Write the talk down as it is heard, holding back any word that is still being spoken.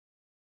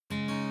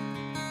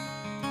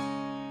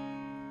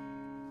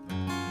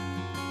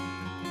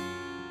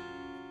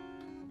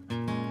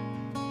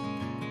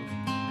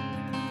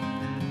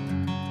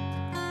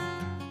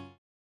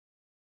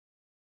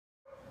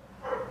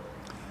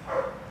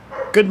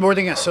Good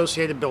morning,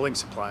 Associated Building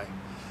Supply.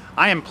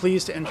 I am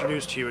pleased to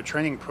introduce to you a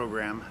training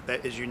program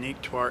that is unique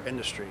to our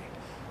industry.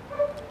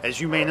 As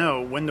you may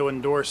know, window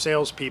and door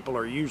salespeople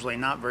are usually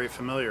not very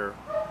familiar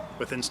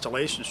with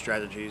installation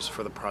strategies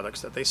for the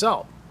products that they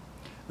sell.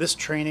 This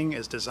training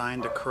is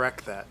designed to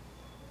correct that.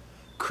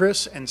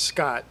 Chris and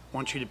Scott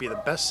want you to be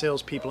the best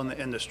salespeople in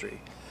the industry,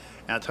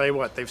 and I'll tell you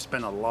what, they've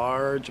spent a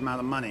large amount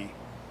of money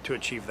to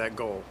achieve that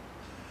goal.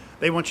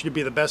 They want you to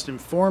be the best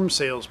informed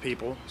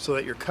salespeople so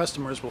that your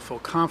customers will feel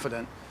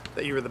confident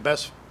that you are the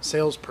best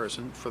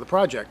salesperson for the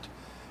project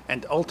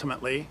and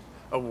ultimately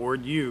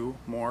award you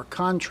more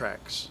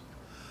contracts.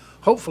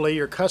 Hopefully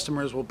your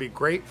customers will be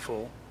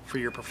grateful for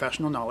your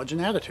professional knowledge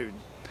and attitude.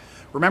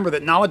 Remember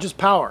that knowledge is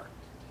power,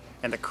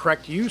 and the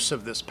correct use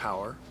of this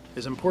power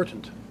is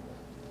important.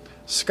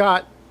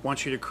 Scott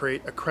wants you to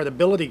create a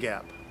credibility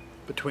gap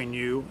between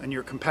you and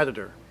your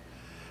competitor.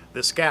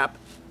 This gap,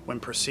 when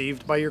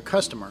perceived by your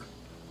customer,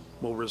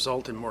 will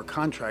result in more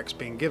contracts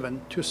being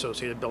given to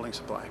Associated Building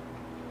Supply.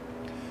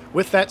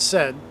 With that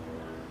said,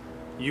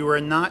 you are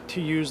not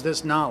to use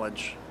this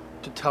knowledge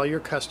to tell your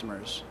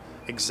customers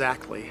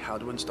exactly how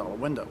to install a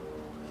window.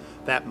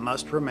 That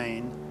must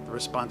remain the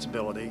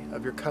responsibility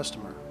of your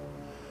customer.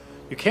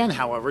 You can,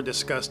 however,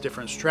 discuss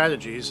different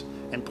strategies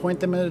and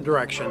point them in a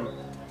direction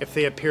if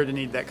they appear to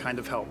need that kind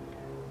of help.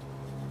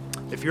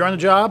 If you're on a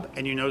job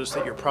and you notice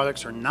that your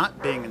products are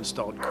not being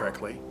installed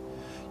correctly,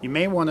 you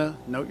may want to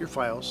note your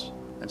files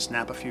and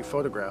snap a few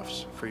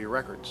photographs for your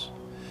records.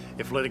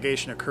 If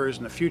litigation occurs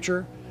in the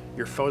future,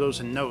 your photos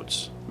and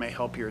notes may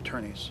help your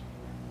attorneys.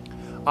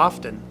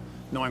 Often,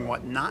 knowing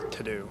what not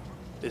to do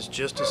is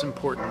just as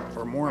important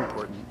or more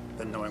important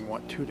than knowing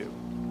what to do.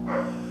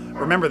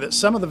 Remember that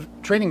some of the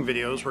training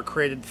videos were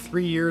created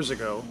 3 years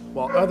ago,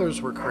 while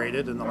others were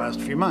created in the last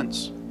few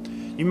months.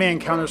 You may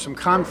encounter some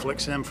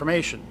conflicts in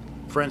information.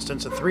 For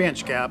instance, a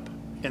 3-inch gap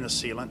in the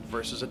sealant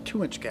versus a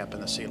 2-inch gap in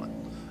the sealant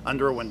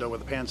under a window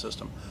with a pan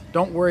system.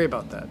 Don't worry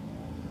about that.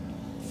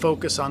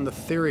 Focus on the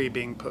theory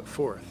being put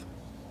forth.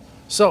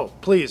 So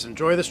please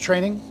enjoy this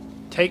training,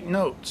 take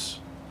notes.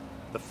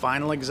 The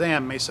final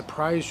exam may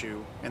surprise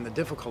you in the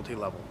difficulty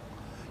level.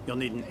 You'll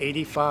need an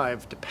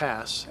 85 to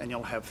pass, and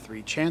you'll have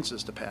 3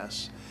 chances to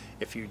pass.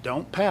 If you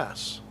don't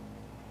pass,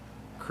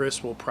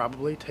 Chris will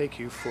probably take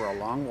you for a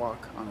long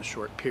walk on a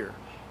short pier.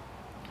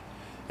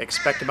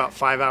 Expect about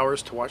 5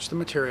 hours to watch the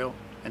material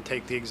and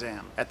take the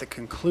exam. At the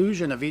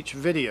conclusion of each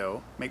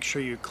video, make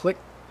sure you click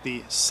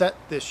the Set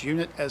This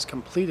Unit as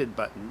Completed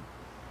button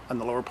on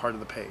the lower part of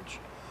the page.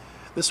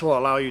 This will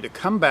allow you to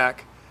come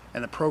back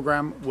and the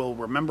program will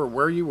remember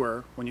where you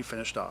were when you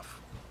finished off.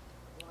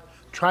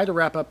 Try to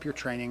wrap up your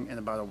training in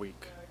about a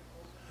week.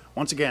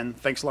 Once again,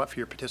 thanks a lot for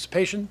your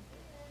participation,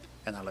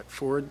 and I look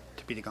forward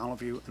to meeting all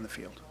of you in the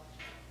field.